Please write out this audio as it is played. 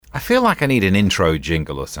feel like I need an intro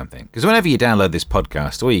jingle or something. Because whenever you download this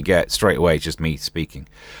podcast, all you get straight away is just me speaking.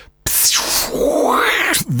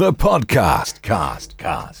 The podcast. Cast.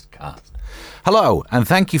 Hello, and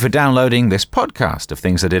thank you for downloading this podcast of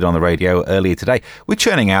things I did on the radio earlier today. We're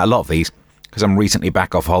churning out a lot of these because I'm recently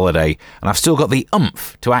back off holiday and I've still got the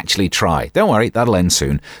oomph to actually try. Don't worry, that'll end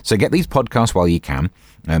soon. So get these podcasts while you can.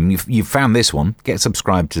 You've found this one. Get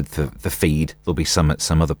subscribed to the feed. There'll be some at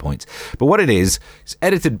some other points. But what it is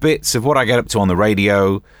edited bits of what I get up to on the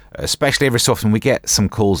radio, especially every so often we get some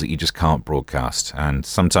calls that you just can't broadcast. And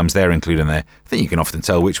sometimes they're included in there. I think you can often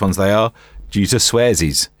tell which ones they are. Due to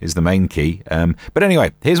swearsies is the main key. But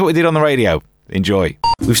anyway, here's what we did on the radio. Enjoy.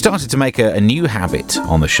 We've started to make a new habit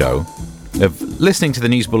on the show of listening to the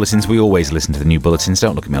news bulletins. We always listen to the new bulletins.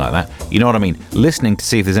 Don't look at me like that. You know what I mean? Listening to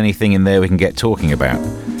see if there's anything in there we can get talking about.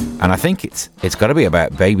 And I think it's got to be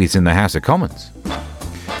about babies in the House of Commons.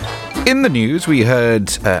 In the news, we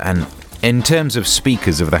heard, and in terms of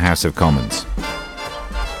speakers of the House of Commons,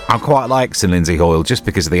 I quite like Sir Lindsay Hoyle just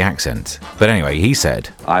because of the accent. But anyway, he said,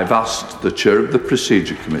 I've asked the chair of the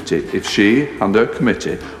Procedure Committee if she and her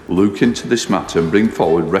committee look into this matter and bring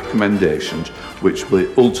forward recommendations which will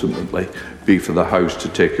ultimately be for the House to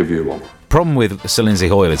take a view on. Problem with Sir Lindsay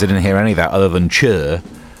Hoyle is I didn't hear any of that other than Chair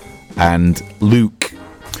and Luke.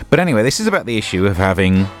 But anyway, this is about the issue of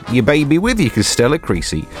having your baby with you, because Stella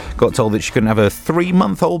Creasy got told that she couldn't have a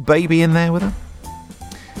 3-month-old baby in there with her.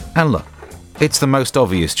 And look, it's the most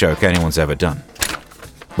obvious joke anyone's ever done.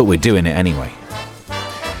 But we're doing it anyway.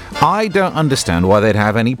 I don't understand why they'd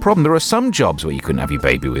have any problem. There are some jobs where you couldn't have your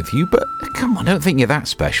baby with you, but come on, don't think you're that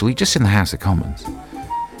special. You're just in the House of Commons.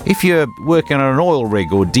 If you're working on an oil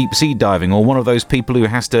rig or deep sea diving or one of those people who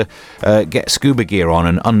has to get scuba gear on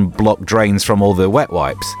and unblock drains from all the wet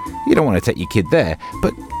wipes, you don't want to take your kid there.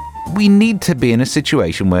 But we need to be in a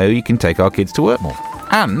situation where you can take our kids to work more.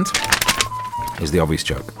 And here's the obvious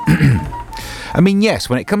joke. I mean, yes,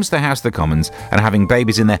 when it comes to the House of the Commons and having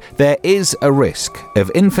babies in there is a risk of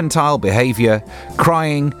infantile behaviour,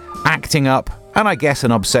 crying, acting up, and I guess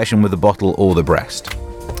an obsession with the bottle or the breast.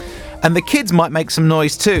 And the kids might make some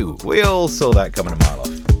noise too. We all saw that coming a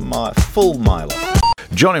mile off. Full mile off.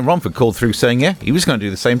 John in Romford called through saying, yeah, he was going to do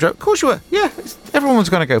the same joke. Of course you were. Yeah, everyone was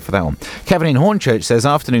going to go for that one. Kevin in Hornchurch says,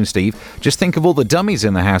 afternoon, Steve. Just think of all the dummies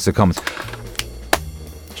in the House of Commons.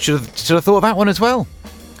 Should have thought of that one as well.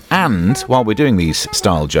 And, while we're doing these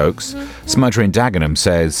style jokes, Smudger in Dagenham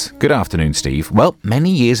says, good afternoon, Steve. Well, many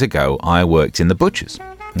years ago, I worked in the butchers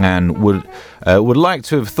and would like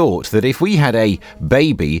to have thought that if we had a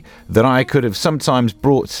baby that I could have sometimes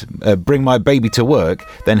bring my baby to work,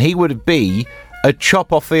 then he would be a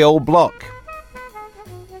chop off the old block.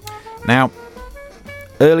 Now,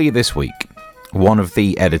 earlier this week, one of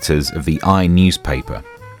the editors of the I newspaper,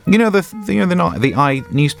 the I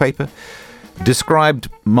newspaper, described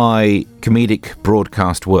my comedic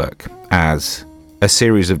broadcast work as a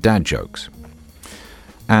series of dad jokes.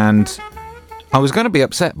 And I was going to be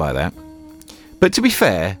upset by that. But to be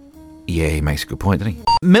fair, yeah, he makes a good point, doesn't he?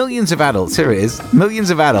 Millions of adults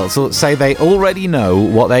will say they already know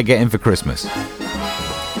what they're getting for Christmas.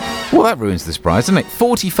 Well, that ruins the surprise, doesn't it?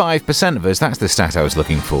 45% of us, that's the stat I was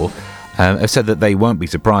looking for, have said that they won't be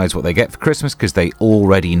surprised what they get for Christmas because they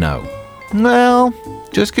already know. Well,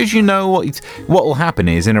 just because you know what will happen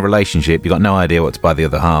is, in a relationship, you've got no idea what to buy the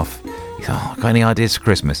other half. You go, got any ideas for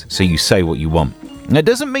Christmas? So you say what you want. And it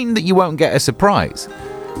doesn't mean that you won't get a surprise.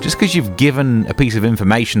 Just because you've given a piece of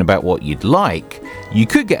information about what you'd like, you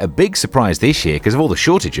could get a big surprise this year because of all the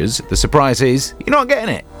shortages. The surprise is, you're not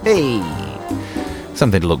getting it. Hey!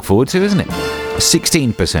 Something to look forward to, isn't it?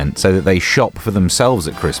 16% say that they shop for themselves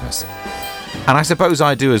at Christmas. And I suppose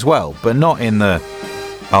I do as well, but not in the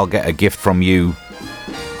I'll get a gift from you.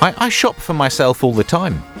 I shop for myself all the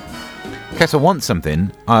time. In case I want something,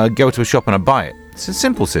 I go to a shop and I buy it. It's a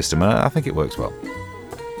simple system and I think it works well.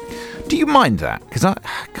 Do you mind that? Because I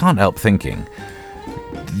can't help thinking,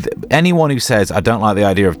 anyone who says I don't like the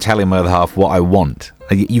idea of telling my other half what I want,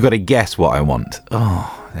 you got to guess what I want.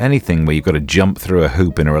 Anything where you've got to jump through a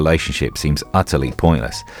hoop in a relationship seems utterly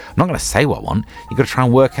pointless. I'm not going to say what I want. You've got to try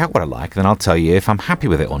and work out what I like, then I'll tell you if I'm happy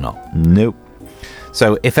with it or not. Nope.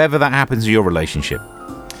 So if ever that happens in your relationship,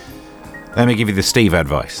 let me give you the Steve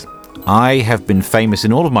advice. I have been famous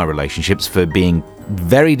in all of my relationships for being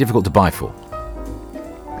very difficult to buy for.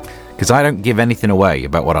 Because I don't give anything away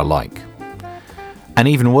about what I like. And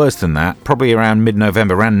even worse than that, probably around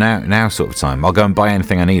mid-November, around now sort of time, I'll go and buy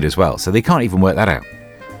anything I need as well. So they can't even work that out.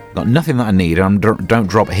 Got nothing that I need, and don't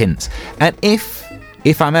drop hints. And if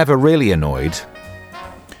I'm ever really annoyed,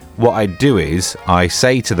 what I do is I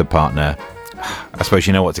say to the partner, I suppose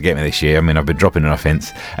you know what to get me this year. I mean, I've been dropping enough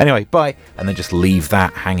hints. Anyway, bye. And then just leave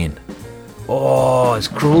that hanging. Oh, it's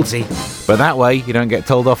cruelty. But that way, you don't get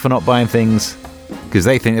told off for not buying things because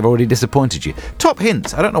they think they've already disappointed you. Top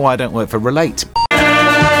hint. I don't know why I don't work for Relate.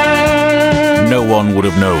 No one would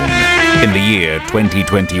have known in the year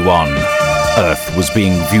 2021 Earth was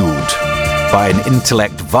being viewed by an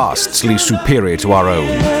intellect vastly superior to our own,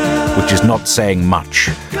 which is not saying much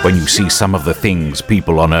when you see some of the things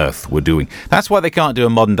people on Earth were doing. That's why they can't do a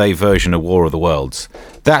modern-day version of War of the Worlds.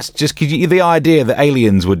 That's just the idea that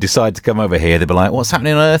aliens would decide to come over here. They'd be like, what's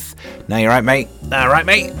happening on Earth? No, you're right, mate. All right,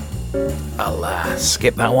 mate. I'll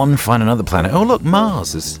skip that one, find another planet. Oh, look,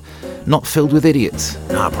 Mars is not filled with idiots.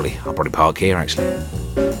 No, I'll probably park here, actually.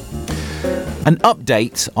 An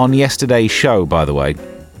update on yesterday's show, by the way.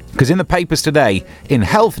 Because in the papers today, in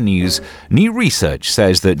health news, new research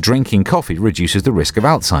says that drinking coffee reduces the risk of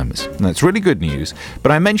Alzheimer's. And that's really good news,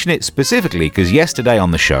 but I mention it specifically because yesterday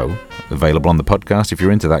on the show, available on the podcast if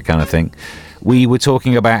you're into that kind of thing, we were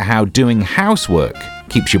talking about how doing housework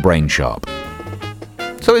keeps your brain sharp.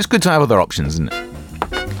 So it's good to have other options, isn't it?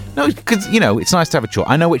 No, because, it's nice to have a choice.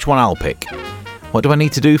 I know which one I'll pick. What do I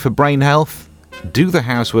need to do for brain health? Do the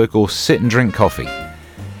housework or sit and drink coffee?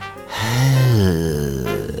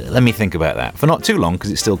 Let me think about that. For not too long,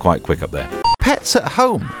 because it's still quite quick up there. Pets at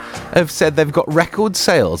Home have said they've got record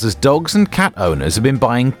sales as dogs and cat owners have been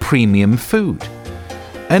buying premium food.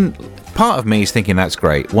 And part of me is thinking that's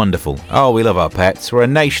great, wonderful. Oh, we love our pets. We're a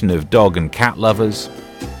nation of dog and cat lovers.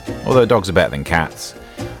 Although dogs are better than cats.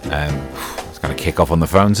 It's going to kick off on the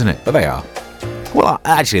phones, isn't it? But they are. Well,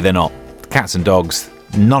 actually, they're not. Cats and dogs,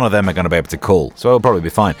 none of them are going to be able to call, so it'll probably be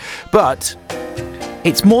fine. But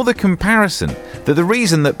it's more the comparison. That the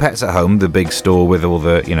reason that Pets at Home, the big store with all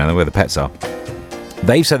the, where the pets are,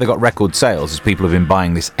 they've said they've got record sales as people have been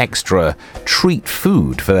buying this extra treat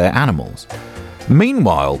food for their animals.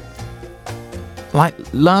 Meanwhile, like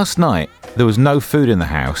last night, there was no food in the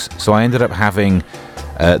house, so I ended up having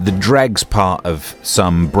the dregs part of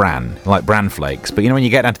some bran, like bran flakes. But when you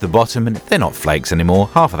get down to the bottom, and they're not flakes anymore,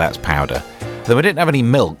 half of that's powder. Then I didn't have any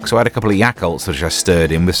milk, so I had a couple of Yakults which I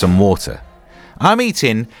stirred in with some water. I'm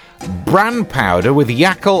eating bran powder with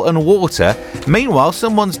Yakult and water. Meanwhile,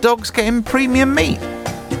 someone's dog's getting premium meat.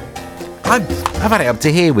 I've had it up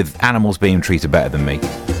to here with animals being treated better than me.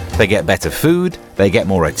 They get better food, they get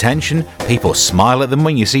more attention, people smile at them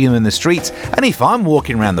when you see them in the streets, and if I'm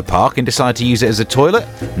walking around the park and decide to use it as a toilet,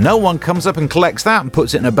 no one comes up and collects that and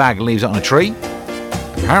puts it in a bag and leaves it on a tree.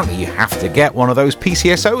 Apparently you have to get one of those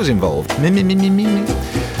PCSOs involved.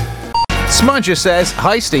 Smudger says,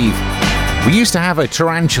 "Hi Steve. We used to have a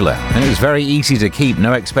tarantula, and it was very easy to keep.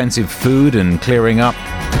 No expensive food and clearing up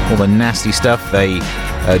all the nasty stuff they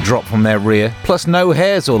drop from their rear. Plus no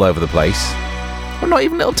hairs all over the place. Well, not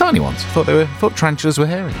even little tiny ones. Thought tarantulas were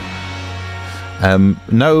hairy.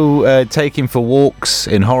 No taking for walks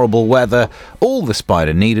in horrible weather. All the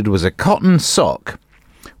spider needed was a cotton sock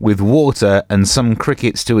with water and some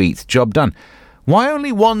crickets to eat. Job done." Why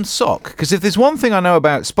only one sock? Because if there's one thing I know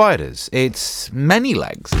about spiders, it's many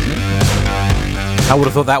legs, isn't it? I would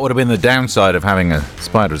have thought that would have been the downside of having a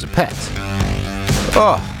spider as a pet.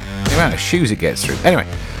 Oh, the amount of shoes it gets through. Anyway,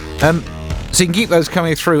 so you can keep those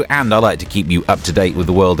coming through, and I like to keep you up to date with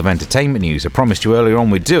the world of entertainment news. I promised you earlier on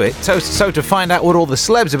we'd do it. So to find out what all the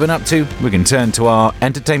celebs have been up to, we can turn to our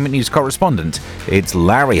entertainment news correspondent. It's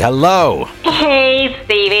Larry. Hello. Hey,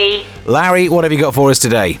 Stevie. Larry, what have you got for us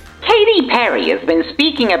today? Katy Perry has been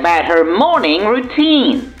speaking about her morning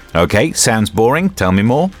routine. Okay, sounds boring. Tell me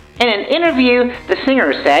more. In an interview, the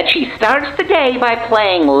singer said she starts the day by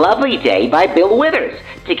playing Lovely Day by Bill Withers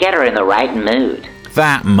to get her in the right mood.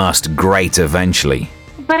 That must grate eventually.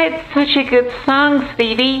 But it's such a good song,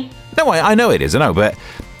 Stevie. No, I know it is, I know, but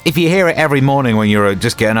if you hear it every morning when you're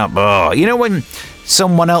just getting up, when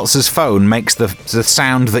someone else's phone makes the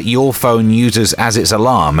sound that your phone uses as its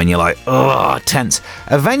alarm, and you're like, tense.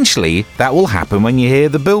 Eventually, that will happen when you hear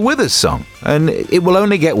the Bill Withers song, and it will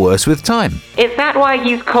only get worse with time. Is that why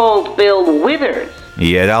he's called Bill Withers?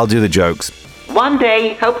 Yeah, I'll do the jokes. One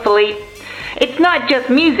day, hopefully. It's not just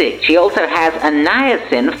music. She also has a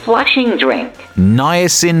niacin flushing drink.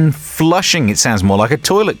 Niacin flushing? It sounds more like a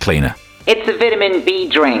toilet cleaner. It's a vitamin B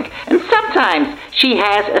drink, and sometimes she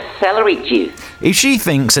has a celery juice. If she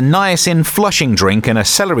thinks a niacin flushing drink and a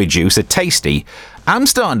celery juice are tasty, I'm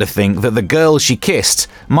starting to think that the girl she kissed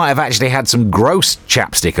might have actually had some gross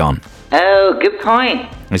chapstick on. Oh, good point.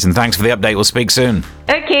 Listen, thanks for the update. We'll speak soon.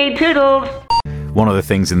 Okay, toodles. One of the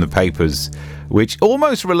things in the papers which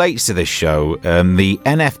almost relates to this show, the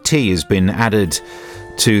NFT has been added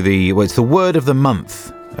to it's the word of the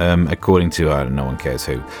month according to, I don't know, no one cares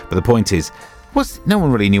who. But the point is, no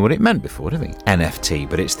one really knew what it meant before, did they? NFT,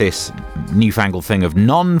 but it's this newfangled thing of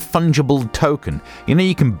non-fungible token. You know,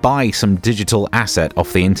 you can buy some digital asset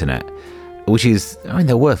off the internet, which is, I mean,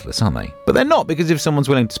 they're worthless, aren't they? But they're not, because if someone's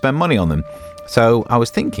willing to spend money on them. So I was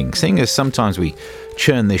thinking, seeing as sometimes we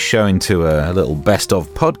churn this show into a little best-of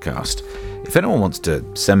podcast, if anyone wants to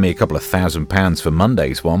send me a couple of £1,000 for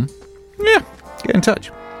Monday's one, yeah, get in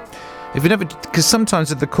touch. If you never, because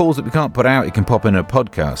sometimes of the calls that we can't put out, it can pop in a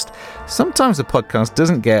podcast. Sometimes the podcast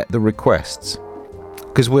doesn't get the requests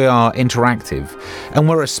because we are interactive, and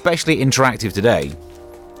we're especially interactive today.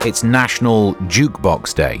 It's National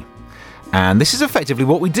Jukebox Day, and this is effectively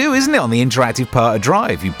what we do, isn't it? On the interactive part of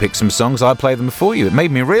Drive, you pick some songs, I play them for you. It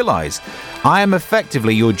made me realise I am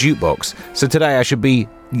effectively your jukebox. So today I should be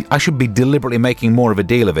deliberately making more of a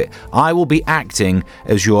deal of it. I will be acting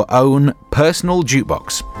as your own personal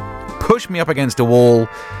jukebox. Push me up against a wall,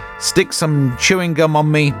 stick some chewing gum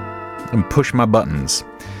on me, and push my buttons.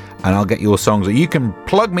 And I'll get your songs. You can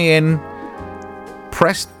plug me in,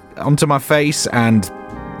 press onto my face, and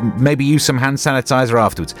maybe use some hand sanitizer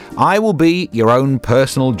afterwards. I will be your own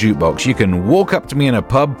personal jukebox. You can walk up to me in a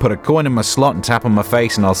pub, put a coin in my slot, and tap on my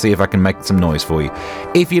face, and I'll see if I can make some noise for you.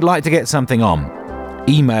 If you'd like to get something on,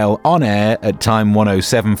 email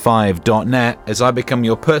onair@time1075.net as I become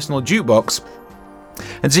your personal jukebox.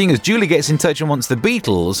 And seeing as Julie gets in touch and wants the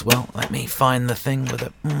Beatles, well, let me find the thing with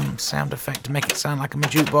a sound effect to make it sound like I'm a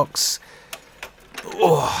jukebox.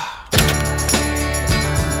 Oh.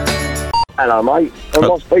 Hello, mate.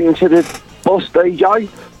 Am I speaking to the boss DJ?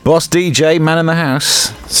 Boss DJ, man in the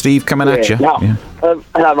house. Steve coming at you. No. Yeah.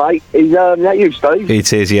 Hello, mate. Is that you, Steve?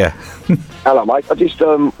 It is, yeah. Hello, mate. I just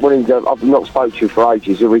wanted to, I've not spoke to you for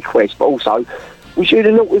ages, a request, but also, was you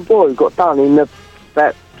the naughty boy who got done in that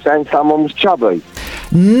saying someone was chubby?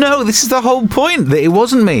 No, this is the whole point. That it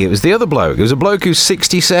wasn't me. It was the other bloke. It was a bloke who's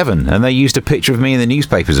 67, and they used a picture of me in the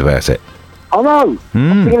newspapers about it. I know.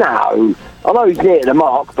 I know he's near the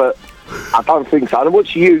mark, but I don't think so. I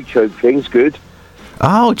watch your YouTube things, good.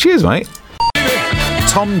 Oh, cheers, mate.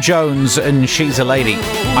 Tom Jones and She's a Lady.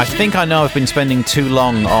 I think I know I've been spending too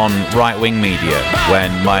long on right-wing media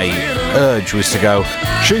when my urge was to go,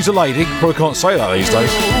 she's a lady. Probably can't say that these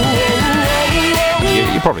days.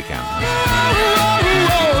 You probably can.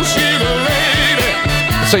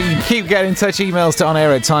 So you can keep getting in touch. Emails to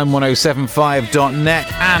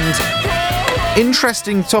onair@time1075.net. And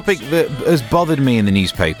interesting topic that has bothered me in the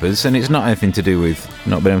newspapers, and it's not anything to do with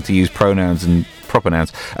not being able to use pronouns and proper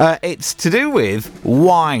nouns. It's to do with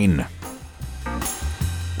wine.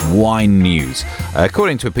 Wine news.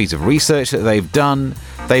 According to a piece of research that they've done,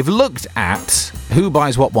 they've looked at who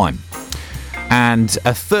buys what wine. And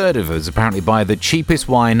a third of us apparently buy the cheapest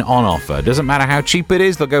wine on offer. Doesn't matter how cheap it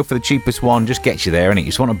is, they'll go for the cheapest one, just gets you there, and you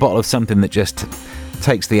just want a bottle of something that just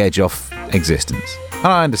takes the edge off existence. And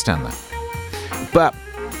I understand that. But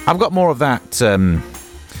I've got more of that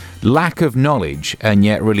lack of knowledge and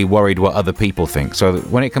yet really worried what other people think. So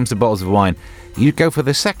when it comes to bottles of wine, you go for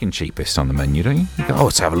the second cheapest on the menu, don't you? You go,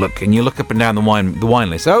 let's have a look. And you look up and down the wine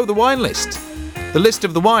list. Oh, the wine list. The list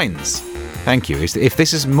of the wines. Thank you. If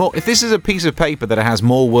this is a piece of paper that has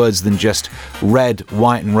more words than just red,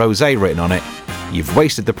 white and rosé written on it, you've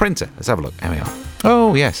wasted the printer. Let's have a look. There we are.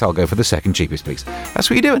 Oh, yes, I'll go for the second cheapest, please. That's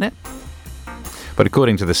what you're doing, it. But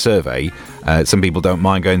according to the survey, some people don't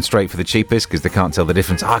mind going straight for the cheapest because they can't tell the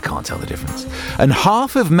difference. I can't tell the difference. And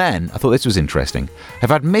half of men, I thought this was interesting, have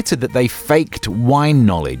admitted that they faked wine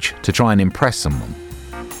knowledge to try and impress someone.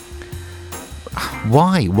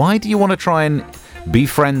 Why? Why do you want to try and be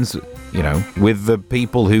friends, with the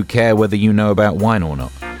people who care whether you know about wine or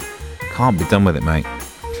not? Can't be done with it, mate.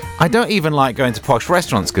 I don't even like going to posh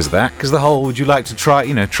restaurants because of that, because the whole, would you like to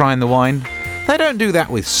trying the wine? They don't do that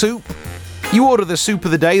with soup. You order the soup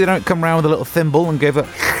of the day, they don't come around with a little thimble and give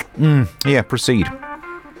yeah, proceed.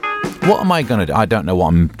 What am I going to do? I don't know what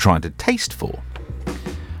I'm trying to taste for.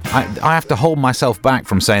 I have to hold myself back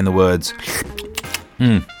from saying the words,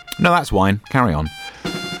 no, that's wine, carry on.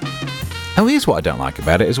 Oh, here's what I don't like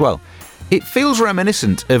about it as well. It feels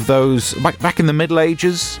reminiscent of those, back in the Middle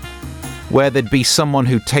Ages, where there'd be someone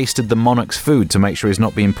who tasted the monarch's food to make sure he's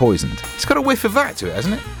not being poisoned. It's got a whiff of that to it,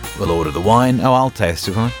 hasn't it? We'll order the wine. Oh, I'll taste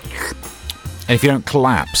it. And if you don't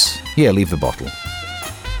collapse, leave the bottle.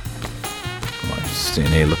 I'm just sitting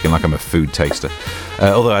here looking like I'm a food taster.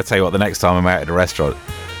 Although I tell you what, the next time I'm out at a restaurant,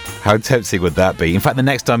 how tempting would that be? In fact, the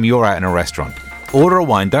next time you're out in a restaurant, order a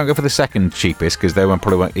wine. Don't go for the second cheapest because they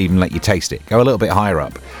probably won't even let you taste it. Go a little bit higher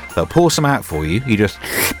up. They'll pour some out for you. You just...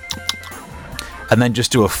 and then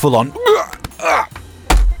just do a full-on...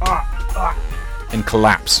 and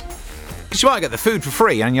collapse. Because She might get the food for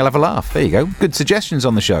free and you'll have a laugh. There you go. Good suggestions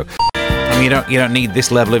on the show. I mean, you don't need this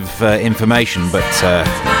level of information, but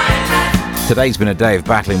today's been a day of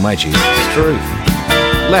battling wedges. It's true.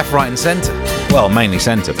 Left, right and centre. Well, mainly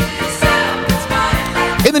centre.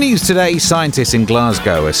 In the news today, scientists in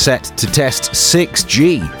Glasgow are set to test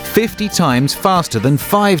 6G, 50 times faster than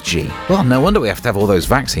 5G. Well, no wonder we have to have all those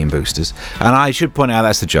vaccine boosters. And I should point out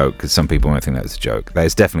that's a joke, because some people might think that's a joke.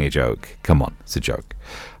 There's definitely a joke. Come on, it's a joke.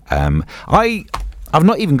 I've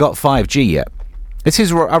not even got 5G yet.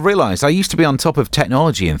 I've realised I used to be on top of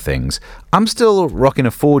technology and things. I'm still rocking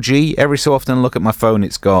a 4G. Every so often I look at my phone,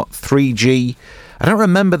 it's got 3G. I don't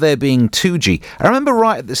remember there being 2G. I remember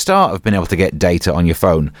right at the start of being able to get data on your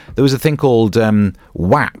phone, there was a thing called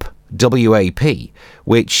WAP, W-A-P,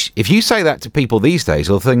 which, if you say that to people these days,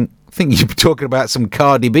 they'll think you're talking about some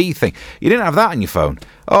Cardi B thing. You didn't have that on your phone.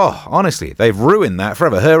 Oh, honestly, they've ruined that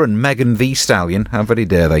forever. Her and Megan Thee Stallion, how very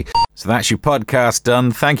dare they. So that's your podcast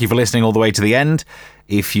done. Thank you for listening all the way to the end.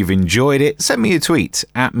 If you've enjoyed it, send me a tweet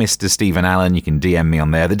at Mr. Stephen Allen. You can DM me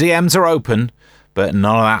on there. The DMs are open, but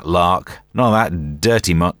none of that lark, none of that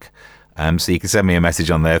dirty muck. So you can send me a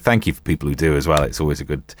message on there. Thank you for people who do as well. It's always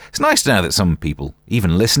it's nice to know that some people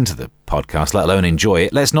even listen to the podcast, let alone enjoy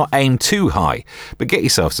it. Let's not aim too high, but get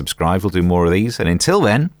yourself subscribed. We'll do more of these. And until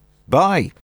then, bye.